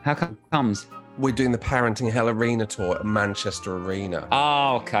 Rob. How comes? We're doing the Parenting Hell Arena tour at Manchester Arena.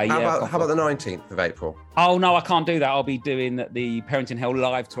 Oh, okay. How about the 19th of April? Oh, no, I can't do that. I'll be doing the Parenting Hell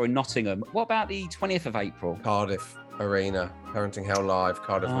live tour in Nottingham. What about the 20th of April? Cardiff Arena. Parenting Hell Live,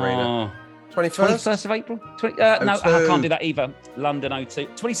 Cardiff Arena. 21st? 21st of April? No, I can't do that either. London 02.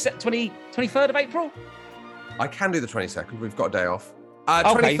 23rd of April? I can do the 22nd. We've got a day off.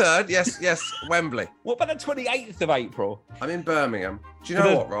 Okay. 23rd, yes, Wembley. What about the 28th of April? I'm in Birmingham. Do you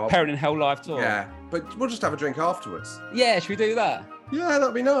know what, Rob? Parenting Hell live tour. Yeah, but we'll just have a drink afterwards. Yeah, should we do that? Yeah,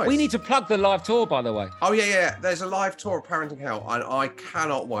 that'd be nice. We need to plug the live tour, by the way. Oh, yeah. There's a live tour of Parenting Hell, and I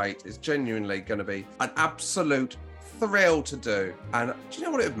cannot wait. It's genuinely going to be an absolute thrill to do. And do you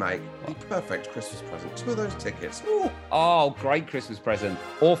know what it would make? The perfect Christmas present. 2 of those tickets. Ooh. Oh, great Christmas present.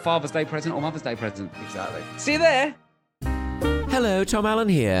 Or Father's Day present or Mother's Day present. Exactly. See you there. Hello, Tom Allen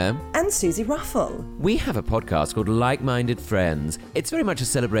here. And Susie Ruffle. We have a podcast called Like-Minded Friends. It's very much a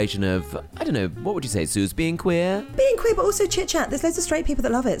celebration of, I don't know, what would you say, Suze, being queer? Being queer, but also chit-chat. There's loads of straight people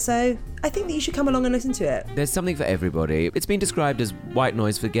that love it, so I think that you should come along and listen to it. There's something for everybody. It's been described as white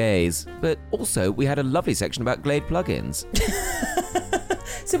noise for gays, but also we had a lovely section about Glade plugins.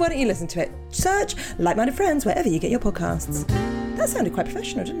 So why don't you listen to it? Search Like-Minded Friends wherever you get your podcasts. That sounded quite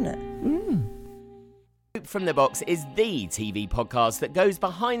professional, didn't it? From the Box is the TV podcast that goes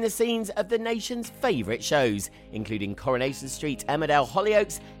behind the scenes of the nation's favourite shows, including Coronation Street, Emmerdale,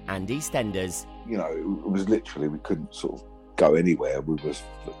 Hollyoaks and EastEnders. You know, it was literally, we couldn't sort of go anywhere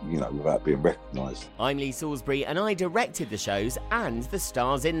without being recognised. I'm Lee Salisbury and I directed the shows and the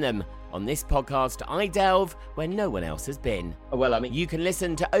stars in them. On this podcast, I delve where no one else has been. You can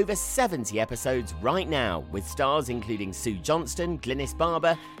listen to over 70 episodes right now, with stars including Sue Johnston, Glynis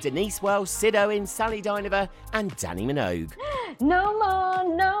Barber, Denise Wells, Sid Owen, Sally Dynevor, and Danny Minogue. No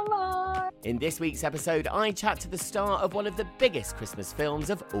more. In this week's episode, I chat to the star of one of the biggest Christmas films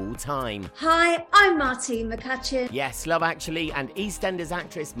of all time. Hi, I'm Martine McCutcheon. Yes, Love Actually and EastEnders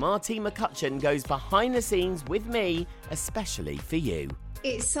actress Martine McCutcheon goes behind the scenes with me, especially for you.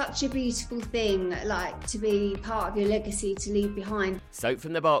 It's such a beautiful thing, like, to be part of your legacy to leave behind. Soap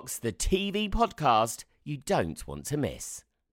from the Box, the TV podcast you don't want to miss.